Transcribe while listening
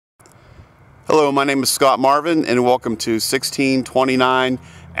Hello, my name is Scott Marvin and welcome to 1629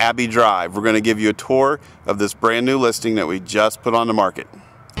 Abbey Drive. We're going to give you a tour of this brand new listing that we just put on the market.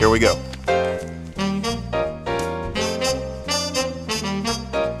 Here we go.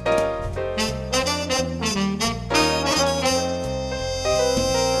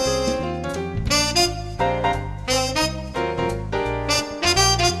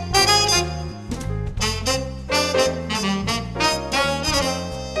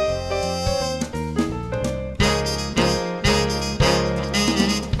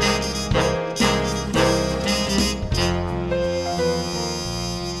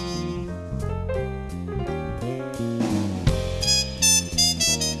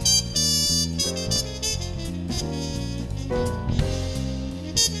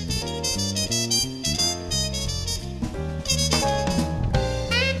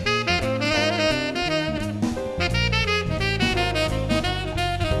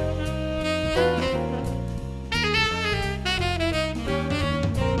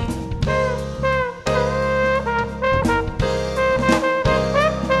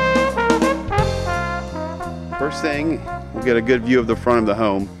 First thing, we'll get a good view of the front of the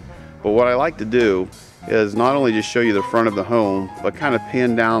home. But what I like to do is not only just show you the front of the home, but kind of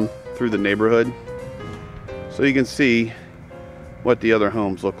pan down through the neighborhood so you can see what the other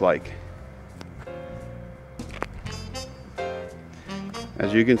homes look like.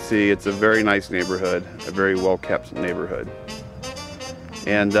 As you can see, it's a very nice neighborhood, a very well-kept neighborhood.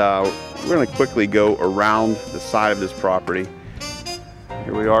 And we're going to quickly go around the side of this property.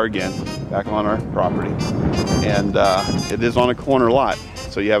 Here we are again, back on our property. And it is on a corner lot,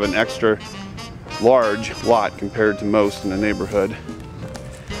 so you have an extra large lot compared to most in the neighborhood.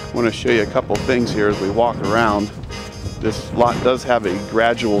 I want to show you a couple things here as we walk around. This lot does have a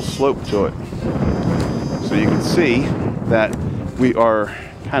gradual slope to it. So you can see that we are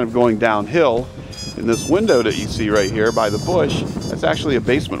kind of going downhill. And this window that you see right here by the bush, that's actually a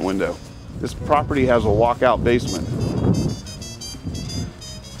basement window. This property has a walkout basement.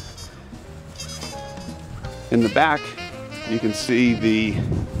 In the back, you can see the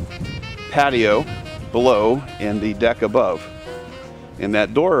patio below and the deck above. And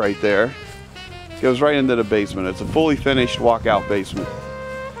that door right there goes right into the basement. It's a fully finished walkout basement.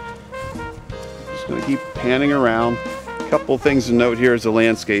 Just gonna keep panning around. A couple things to note here is the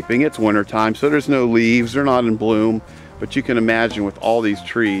landscaping. It's wintertime, so there's no leaves, they're not in bloom, but you can imagine with all these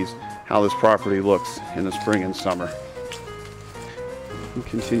trees how this property looks in the spring and summer. We'll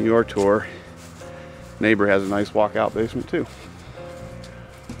continue our tour. Neighbor has a nice walkout basement too.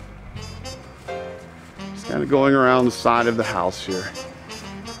 Just kind of going around the side of the house here,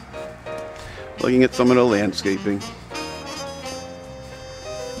 looking at some of the landscaping.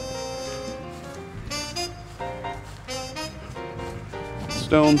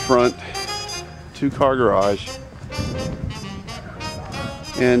 Stone front, 2-car garage,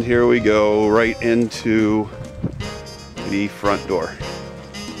 and here we go right into the front door.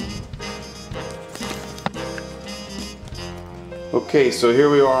 Okay, so here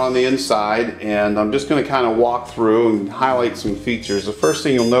we are on the inside, and I'm just going to kind of walk through and highlight some features. The first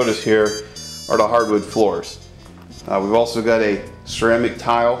thing you'll notice here are the hardwood floors. We've also got a ceramic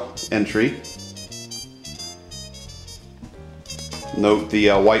tile entry. Note the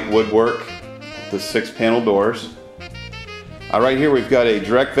white woodwork, the 6-panel doors. Right here we've got a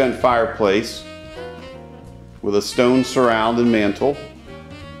direct vent fireplace with a stone surround and mantle.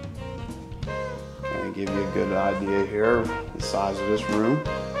 Give you a good idea here of the size of this room.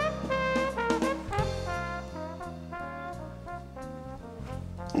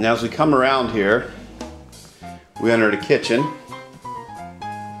 Now as we come around here, we enter the kitchen.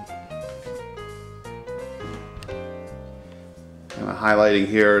 Kind of highlighting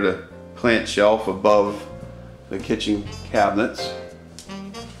here the plant shelf above the kitchen cabinets.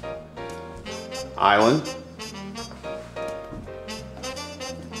 Island.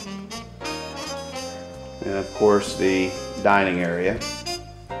 And of course the dining area.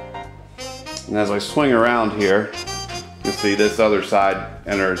 And as I swing around here, you'll see this other side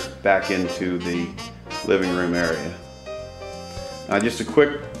enters back into the living room area. Now just a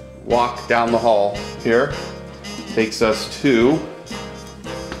quick walk down the hall here takes us to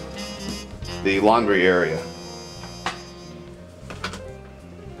the laundry area.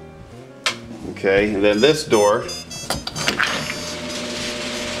 Okay, and then this door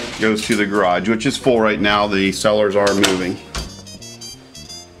goes to the garage, which is full right now. The sellers are moving.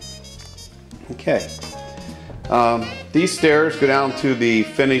 Okay. These stairs go down to the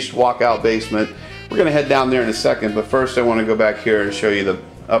finished walkout basement. We're going to head down there in a second, but first I want to go back here and show you the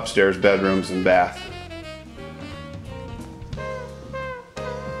upstairs bedrooms and bath.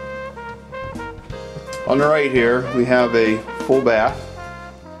 On the right here, we have a full bath.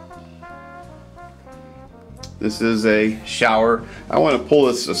 This is a shower. I want to pull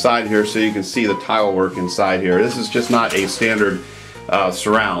this aside here so you can see the tile work inside here. This is just not a standard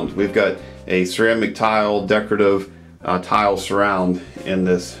surround. We've got a ceramic tile, decorative tile surround in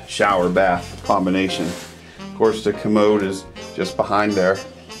this shower bath combination. Of course, the commode is just behind there.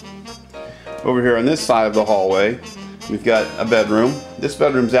 Over here on this side of the hallway, we've got a bedroom. This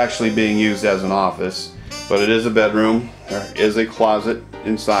bedroom is actually being used as an office, but it is a bedroom. There is a closet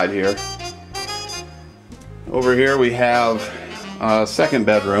inside here. Over here we have a second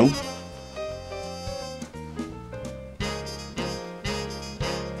bedroom.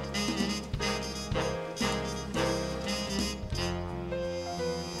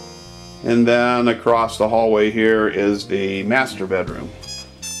 And then across the hallway here is the master bedroom.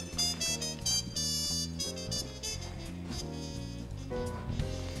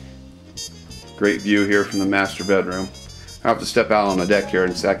 Great view here from the master bedroom. I'll have to step out on the deck here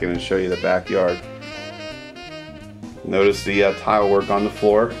in a second and show you the backyard. Notice the tile work on the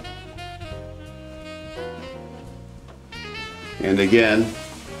floor. And again,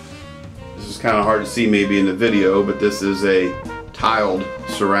 this is kind of hard to see maybe in the video, but this is a tiled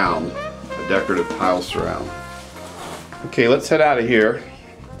surround, a decorative tile surround. Okay, let's head out of here.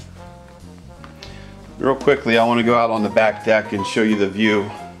 Real quickly, I want to go out on the back deck and show you the view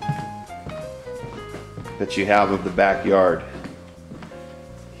that you have of the backyard.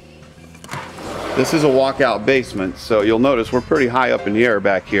 This is a walkout basement, so you'll notice we're pretty high up in the air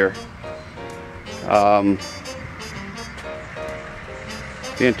back here.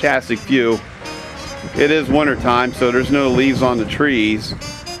 Fantastic view. It is winter time, so there's no leaves on the trees,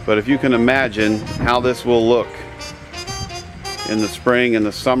 but if you can imagine how this will look in the spring and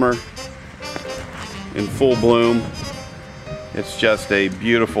the summer in full bloom, it's just a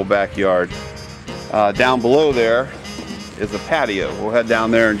beautiful backyard. Down below there is a patio. We'll head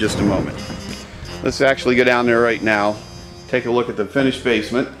down there in just a moment. Let's actually go down there right now, take a look at the finished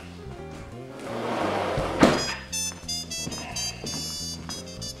basement.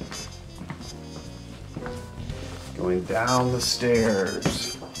 Going down the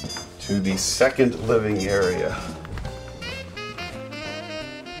stairs to the second living area.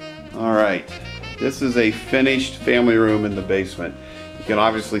 All right, this is a finished family room in the basement. You can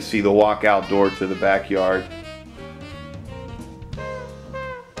obviously see the walkout door to the backyard.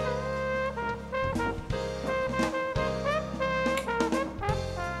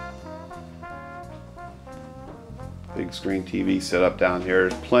 Big screen TV set up down here.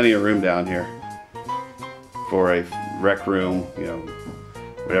 There's plenty of room down here for a rec room, you know,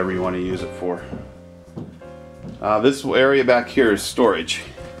 whatever you want to use it for. This area back here is storage.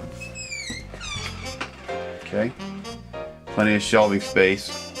 Okay, plenty of shelving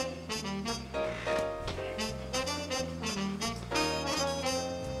space.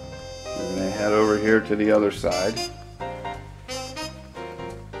 We're going to head over here to the other side.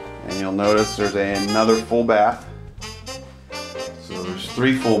 And you'll notice there's another full bath. So there's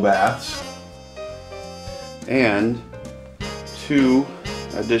 3 full baths and 2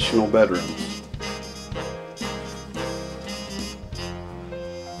 additional bedrooms.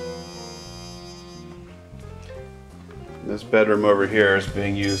 This bedroom over here is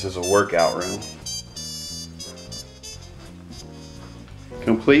being used as a workout room.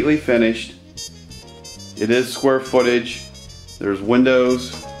 Completely finished. It is square footage. There's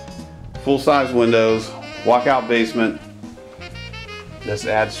windows, full-size windows, walkout basement. This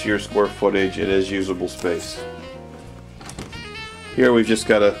adds to your square footage. It is usable space. Here we've just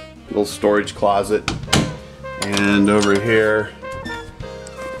got a little storage closet, and over here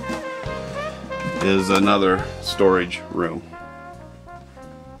is another storage room.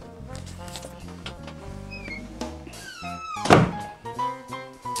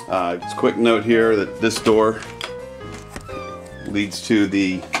 Just a quick note here that this door leads to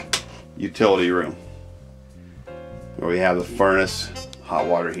the utility room where we have the furnace, hot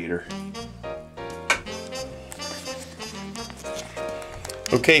water heater.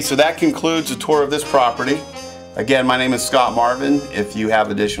 Okay, so that concludes the tour of this property. Again, my name is Scott Marvin. If you have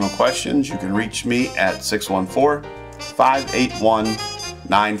additional questions, you can reach me at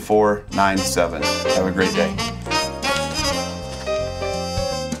 614-581-9497. Have a great day.